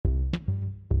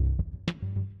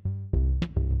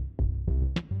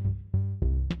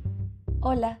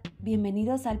Hola,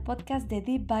 bienvenidos al podcast de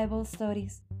Deep Bible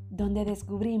Stories, donde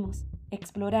descubrimos,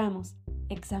 exploramos,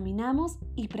 examinamos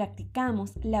y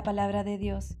practicamos la palabra de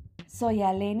Dios. Soy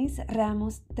Alenis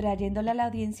Ramos, trayéndole a la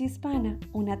audiencia hispana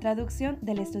una traducción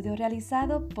del estudio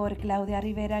realizado por Claudia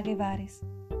Rivera Guevares.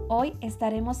 Hoy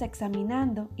estaremos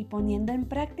examinando y poniendo en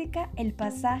práctica el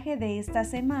pasaje de esta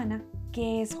semana,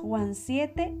 que es Juan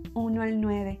 7, 1 al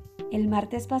 9. El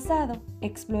martes pasado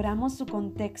exploramos su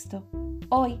contexto.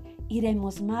 Hoy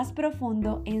iremos más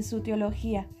profundo en su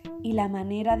teología y la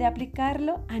manera de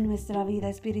aplicarlo a nuestra vida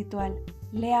espiritual.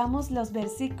 Leamos los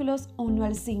versículos 1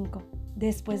 al 5.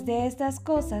 Después de estas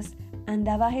cosas,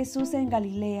 andaba Jesús en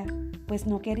Galilea, pues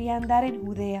no quería andar en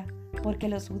Judea, porque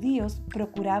los judíos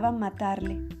procuraban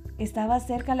matarle. Estaba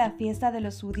cerca la fiesta de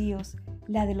los judíos,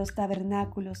 la de los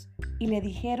tabernáculos, y le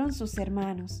dijeron sus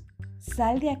hermanos: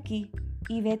 «Sal de aquí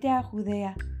y vete a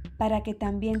Judea, para que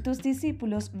también tus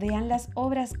discípulos vean las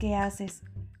obras que haces,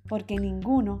 porque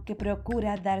ninguno que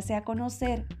procura darse a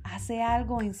conocer hace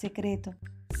algo en secreto.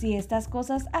 Si estas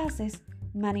cosas haces,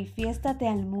 manifiéstate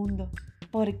al mundo»,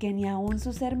 porque ni aun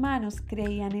sus hermanos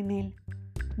creían en él.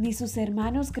 Ni sus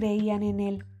hermanos creían en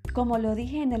él. Como lo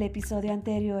dije en el episodio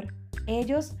anterior,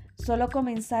 ellos solo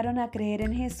comenzaron a creer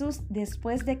en Jesús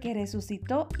después de que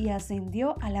resucitó y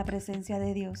ascendió a la presencia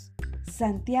de Dios.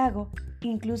 Santiago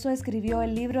incluso escribió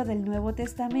el libro del Nuevo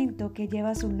Testamento que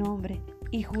lleva su nombre,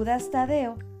 y Judas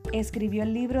Tadeo escribió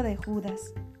el libro de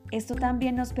Judas. Esto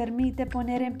también nos permite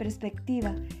poner en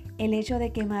perspectiva el hecho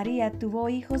de que María tuvo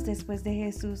hijos después de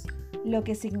Jesús, lo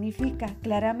que significa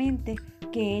claramente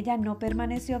que ella no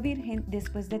permaneció virgen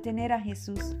después de tener a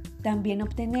Jesús. También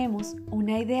obtenemos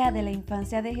una idea de la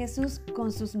infancia de Jesús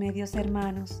con sus medios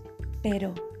hermanos.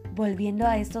 Pero, volviendo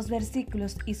a estos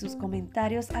versículos y sus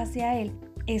comentarios hacia él,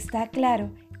 está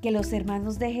claro que los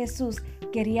hermanos de Jesús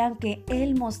querían que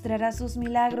él mostrara sus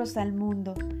milagros al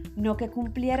mundo, no que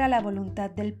cumpliera la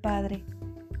voluntad del Padre.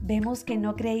 Vemos que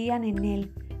no creían en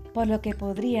él, por lo que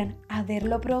podrían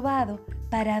haberlo probado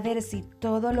para ver si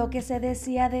todo lo que se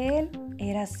decía de él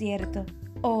era cierto.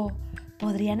 O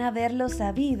podrían haberlo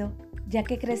sabido, ya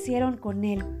que crecieron con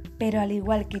él, pero al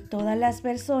igual que todas las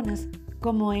personas,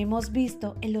 como hemos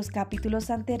visto en los capítulos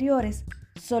anteriores,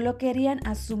 solo querían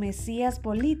a su Mesías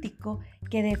político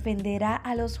que defenderá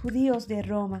a los judíos de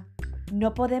Roma.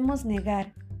 No podemos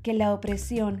negar que la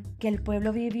opresión que el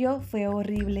pueblo vivió fue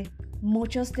horrible.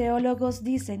 Muchos teólogos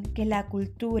dicen que la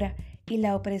cultura y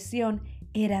la opresión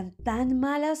eran tan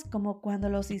malas como cuando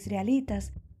los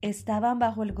israelitas estaban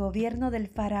bajo el gobierno del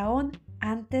faraón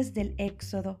antes del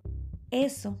Éxodo.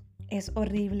 Eso es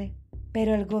horrible.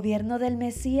 Pero el gobierno del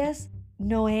Mesías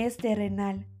no es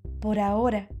terrenal. Por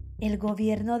ahora, el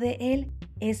gobierno de él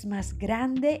es más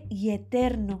grande y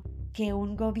eterno que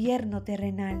un gobierno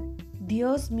terrenal.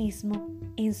 Dios mismo,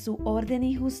 en su orden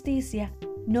y justicia,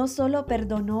 no solo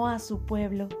perdonó a su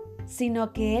pueblo,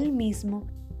 sino que él mismo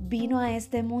vino a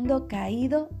este mundo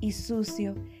caído y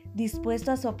sucio,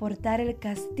 dispuesto a soportar el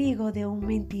castigo de un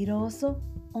mentiroso,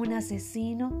 un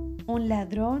asesino, un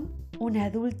ladrón, un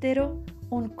adúltero,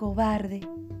 un cobarde,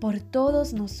 por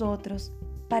todos nosotros,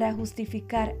 para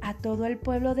justificar a todo el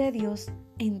pueblo de Dios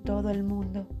en todo el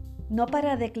mundo. No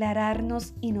para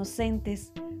declararnos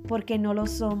inocentes, porque no lo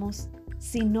somos,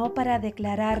 sino para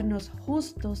declararnos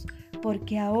justos,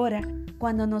 porque ahora,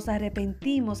 cuando nos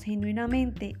arrepentimos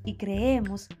genuinamente y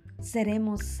creemos,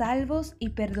 seremos salvos y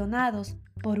perdonados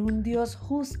por un Dios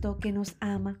justo que nos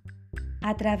ama.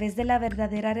 A través de la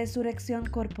verdadera resurrección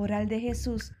corporal de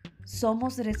Jesús,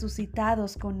 somos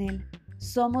resucitados con Él,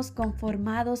 somos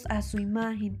conformados a su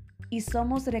imagen y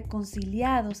somos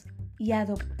reconciliados y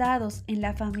adoptados en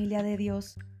la familia de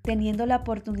Dios, teniendo la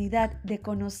oportunidad de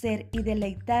conocer y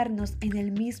deleitarnos en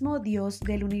el mismo Dios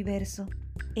del universo.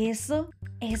 Eso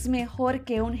es mejor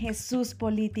que un Jesús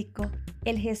político,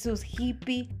 el Jesús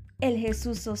hippie, el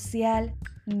Jesús social.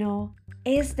 No,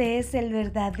 este es el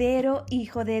verdadero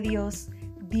Hijo de Dios,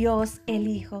 Dios el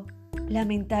Hijo.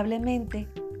 Lamentablemente,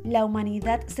 la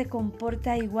humanidad se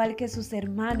comporta igual que sus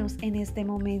hermanos en este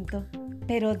momento,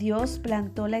 pero Dios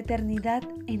plantó la eternidad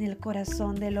en el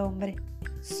corazón del hombre.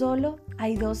 Solo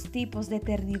hay dos tipos de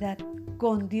eternidad: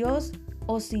 con Dios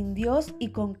o sin Dios y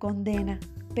con condena.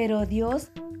 Pero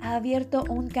Dios ha abierto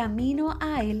un camino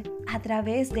a Él a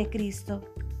través de Cristo,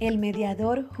 el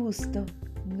mediador justo,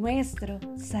 nuestro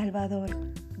Salvador.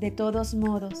 De todos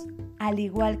modos, al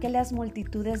igual que las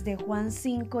multitudes de Juan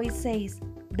 5 y 6,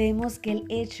 vemos que el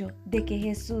hecho de que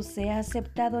Jesús sea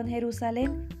aceptado en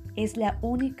Jerusalén es la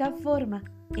única forma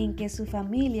en que su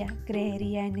familia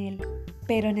creería en él.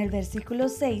 Pero en el versículo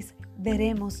 6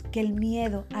 veremos que el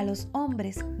miedo a los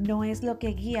hombres no es lo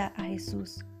que guía a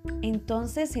Jesús.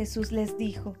 Entonces Jesús les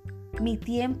dijo: mi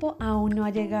tiempo aún no ha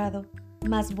llegado,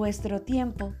 mas vuestro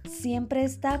tiempo siempre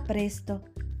está presto.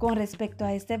 Con respecto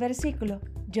a este versículo,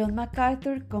 John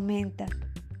MacArthur comenta: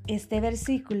 este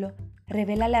versículo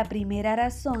revela la primera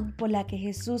razón por la que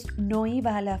Jesús no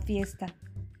iba a la fiesta.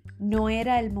 No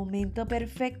era el momento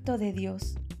perfecto de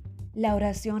Dios. La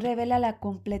oración revela la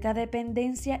completa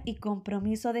dependencia y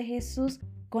compromiso de Jesús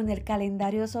con el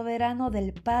calendario soberano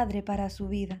del Padre para su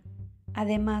vida.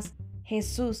 Además,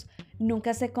 Jesús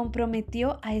nunca se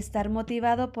comprometió a estar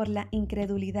motivado por la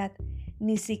incredulidad,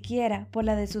 ni siquiera por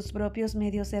la de sus propios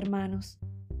medios hermanos.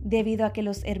 Debido a que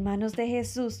los hermanos de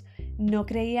Jesús no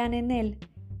creían en Él,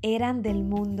 eran del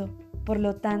mundo, por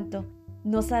lo tanto,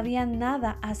 no sabían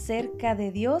nada acerca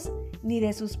de Dios ni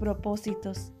de sus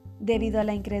propósitos. Debido a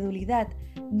la incredulidad,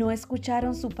 no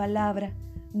escucharon su palabra,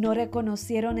 no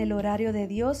reconocieron el horario de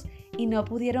Dios y no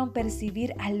pudieron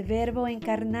percibir al Verbo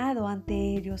encarnado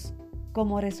ante ellos.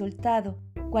 Como resultado,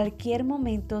 cualquier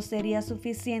momento sería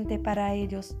suficiente para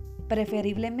ellos,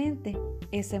 preferiblemente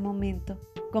ese momento.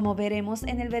 Como veremos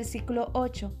en el versículo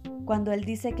 8, cuando él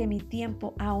dice que mi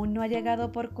tiempo aún no ha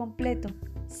llegado por completo,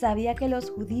 sabía que los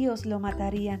judíos lo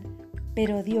matarían,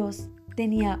 pero Dios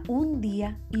tenía un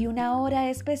día y una hora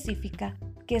específica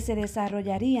que se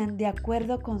desarrollarían de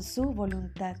acuerdo con su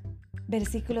voluntad.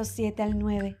 Versículos 7 al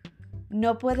 9.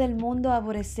 No puede el mundo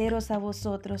aborreceros a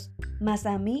vosotros, mas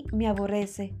a mí me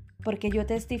aborrece, porque yo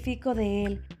testifico de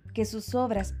él, que sus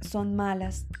obras son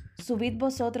malas. Subid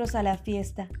vosotros a la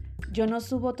fiesta. Yo no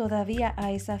subo todavía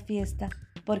a esa fiesta,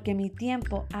 porque mi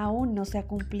tiempo aún no se ha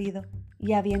cumplido.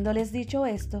 Y habiéndoles dicho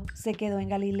esto, se quedó en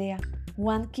Galilea.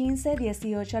 Juan 15,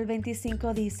 18 al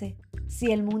 25 dice: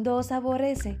 si el mundo os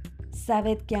aborrece,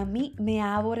 sabed que a mí me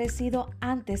ha aborrecido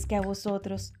antes que a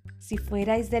vosotros. Si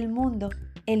fuerais del mundo,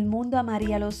 el mundo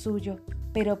amaría lo suyo,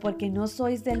 pero porque no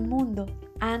sois del mundo,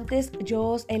 antes yo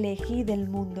os elegí del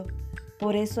mundo.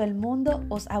 Por eso el mundo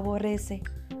os aborrece.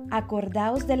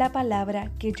 Acordaos de la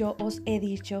palabra que yo os he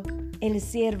dicho: el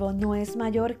siervo no es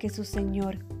mayor que su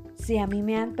señor. Si a mí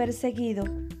me han perseguido,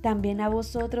 también a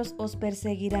vosotros os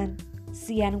perseguirán.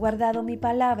 Si han guardado mi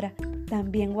palabra,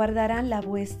 también guardarán la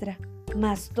vuestra.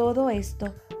 Mas todo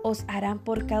esto os harán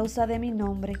por causa de mi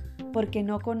nombre, porque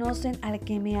no conocen al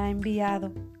que me ha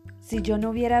enviado. Si yo no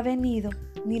hubiera venido,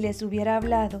 ni les hubiera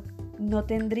hablado, no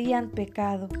tendrían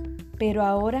pecado, pero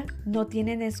ahora no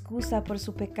tienen excusa por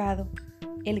su pecado.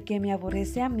 El que me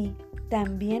aborrece a mí,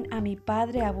 también a mi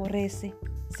Padre aborrece.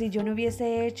 Si yo no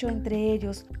hubiese hecho entre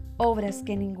ellos obras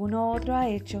que ninguno otro ha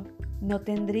hecho, no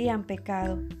tendrían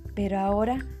pecado, pero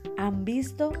ahora han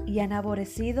visto y han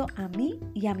aborrecido a mí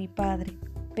y a mi Padre.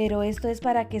 Pero esto es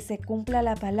para que se cumpla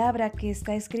la palabra que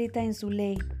está escrita en su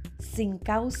ley: sin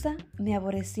causa me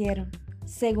aborrecieron.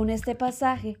 Según este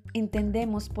pasaje,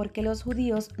 entendemos por qué los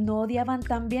judíos no odiaban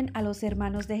tan bien a los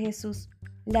hermanos de Jesús.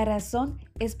 La razón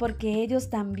es porque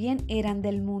ellos también eran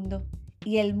del mundo,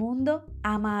 y el mundo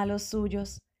ama a los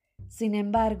suyos. Sin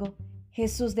embargo,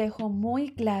 Jesús dejó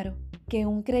muy claro que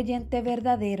un creyente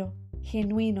verdadero,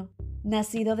 genuino,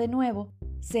 nacido de nuevo,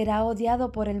 será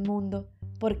odiado por el mundo,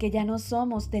 porque ya no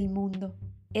somos del mundo.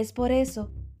 Es por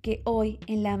eso que hoy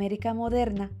en la América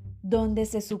moderna, donde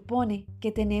se supone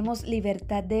que tenemos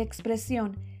libertad de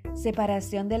expresión,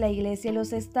 separación de la Iglesia y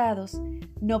los estados,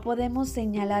 no podemos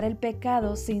señalar el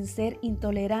pecado sin ser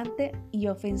intolerante y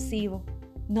ofensivo.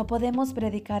 No podemos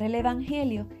predicar el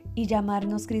Evangelio y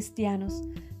llamarnos cristianos.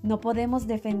 No podemos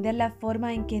defender la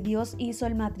forma en que Dios hizo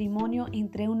el matrimonio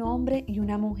entre un hombre y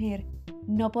una mujer.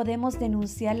 No podemos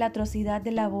denunciar la atrocidad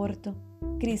del aborto.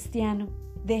 Cristiano,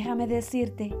 déjame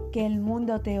decirte que el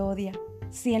mundo te odia.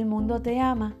 Si el mundo te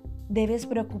ama, debes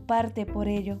preocuparte por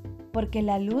ello, porque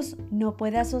la luz no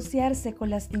puede asociarse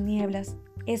con las tinieblas.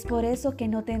 Es por eso que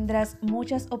no tendrás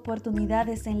muchas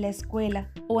oportunidades en la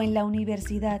escuela o en la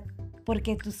universidad,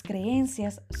 porque tus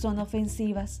creencias son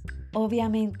ofensivas.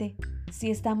 Obviamente, si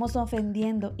estamos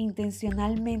ofendiendo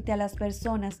intencionalmente a las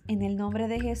personas en el nombre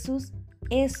de Jesús,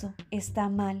 eso está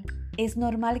mal. Es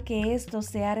normal que esto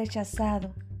sea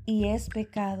rechazado y es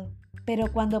pecado.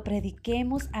 Pero cuando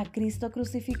prediquemos a Cristo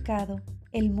crucificado,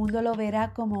 el mundo lo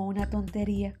verá como una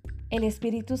tontería. El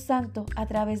Espíritu Santo a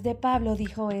través de Pablo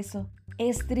dijo eso.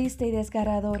 Es triste y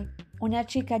desgarrador. Una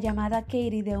chica llamada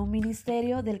Katie de un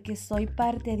ministerio del que soy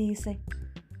parte dice: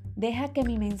 deja que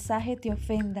mi mensaje te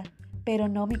ofenda, pero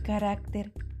no mi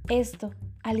carácter. Esto,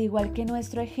 al igual que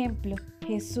nuestro ejemplo,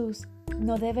 Jesús,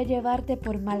 no debe llevarte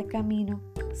por mal camino,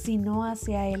 sino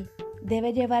hacia Él.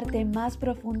 Debe llevarte más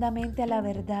profundamente a la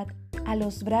verdad, a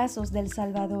los brazos del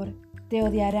Salvador. Te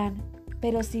odiarán,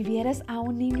 pero si vieras a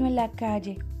un niño en la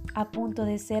calle, a punto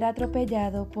de ser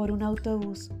atropellado por un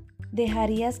autobús,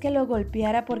 ¿Dejarías que lo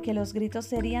golpeara porque los gritos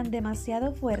serían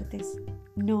demasiado fuertes?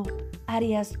 No,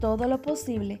 harías todo lo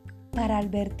posible para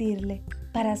advertirle,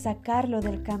 para sacarlo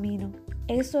del camino.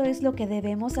 Eso es lo que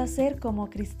debemos hacer como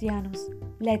cristianos.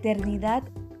 La eternidad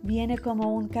viene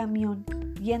como un camión,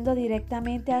 yendo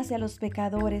directamente hacia los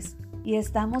pecadores, y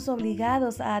estamos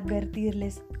obligados a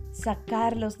advertirles,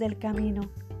 sacarlos del camino,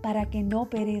 para que no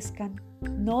perezcan.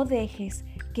 No dejes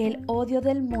que el odio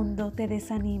del mundo te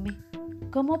desanime.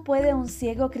 ¿Cómo puede un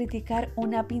ciego criticar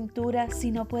una pintura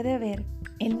si no puede ver?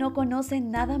 Él no conoce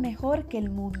nada mejor que el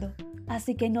mundo.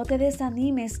 Así que no te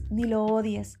desanimes ni lo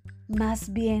odies.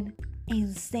 Más bien,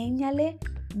 enséñale,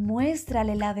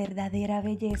 muéstrale la verdadera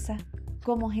belleza.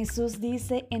 Como Jesús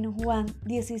dice en Juan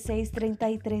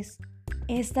 16:33,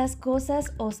 estas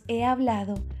cosas os he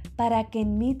hablado para que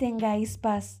en mí tengáis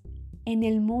paz. En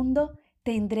el mundo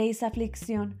tendréis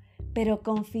aflicción, pero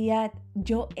confiad,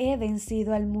 yo he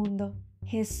vencido al mundo.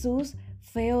 Jesús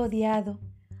fue odiado,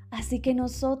 así que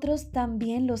nosotros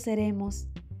también lo seremos.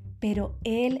 Pero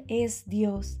Él es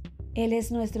Dios. Él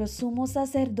es nuestro sumo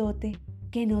sacerdote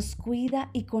que nos cuida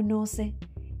y conoce.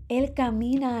 Él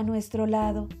camina a nuestro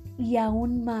lado y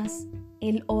aún más,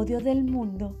 el odio del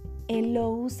mundo, Él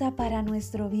lo usa para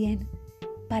nuestro bien,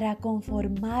 para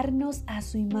conformarnos a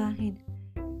su imagen,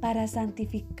 para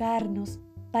santificarnos,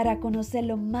 para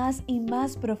conocerlo más y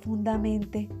más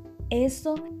profundamente.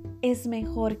 Eso es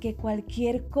mejor que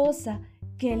cualquier cosa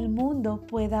que el mundo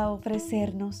pueda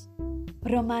ofrecernos.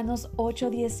 Romanos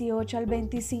 8:18 al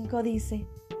 25 dice,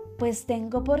 pues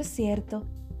tengo por cierto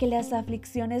que las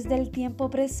aflicciones del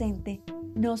tiempo presente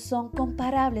no son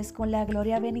comparables con la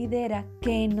gloria venidera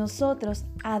que en nosotros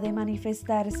ha de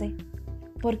manifestarse,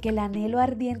 porque el anhelo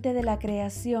ardiente de la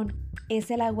creación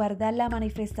es el aguardar la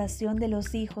manifestación de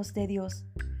los hijos de Dios,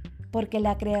 porque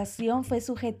la creación fue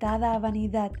sujetada a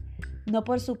vanidad, no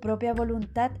por su propia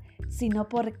voluntad, sino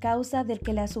por causa del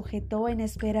que la sujetó en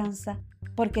esperanza,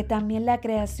 porque también la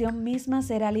creación misma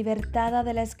será libertada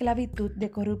de la esclavitud de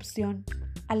corrupción,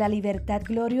 a la libertad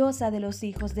gloriosa de los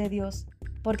hijos de Dios,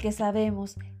 porque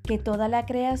sabemos que toda la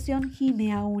creación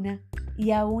gime a una,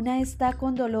 y a una está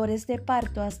con dolores de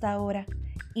parto hasta ahora,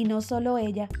 y no solo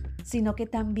ella, sino que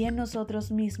también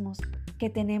nosotros mismos, que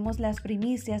tenemos las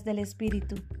primicias del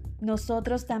Espíritu.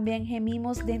 Nosotros también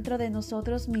gemimos dentro de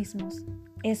nosotros mismos,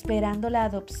 esperando la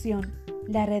adopción,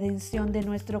 la redención de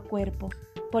nuestro cuerpo,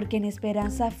 porque en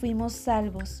esperanza fuimos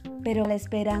salvos, pero la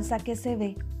esperanza que se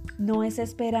ve no es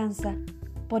esperanza,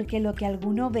 porque lo que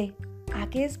alguno ve, hay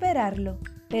que esperarlo,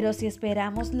 pero si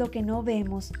esperamos lo que no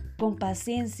vemos, con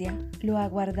paciencia lo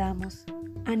aguardamos.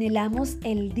 Anhelamos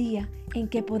el día en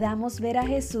que podamos ver a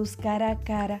Jesús cara a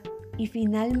cara y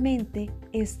finalmente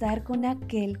estar con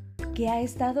aquel que ha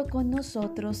estado con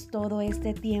nosotros todo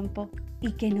este tiempo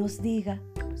y que nos diga,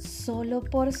 solo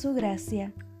por su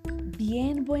gracia,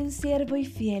 bien buen siervo y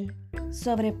fiel,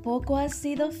 sobre poco has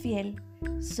sido fiel,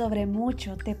 sobre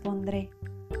mucho te pondré.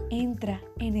 Entra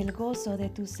en el gozo de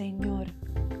tu Señor.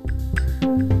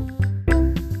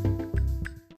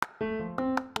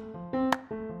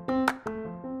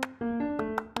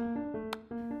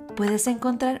 Puedes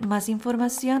encontrar más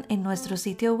información en nuestro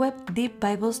sitio web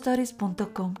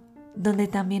deepbiblestories.com, donde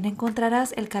también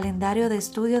encontrarás el calendario de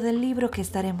estudio del libro que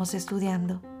estaremos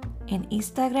estudiando. En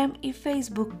Instagram y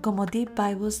Facebook como Deep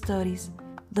Bible Stories,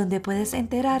 donde puedes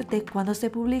enterarte cuando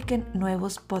se publiquen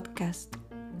nuevos podcasts.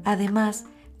 Además,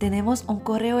 tenemos un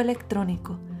correo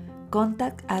electrónico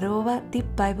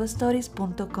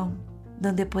contact@deepbiblestories.com,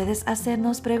 donde puedes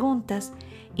hacernos preguntas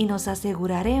y nos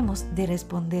aseguraremos de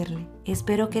responderle.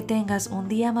 Espero que tengas un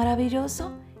día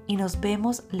maravilloso y nos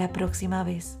vemos la próxima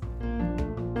vez.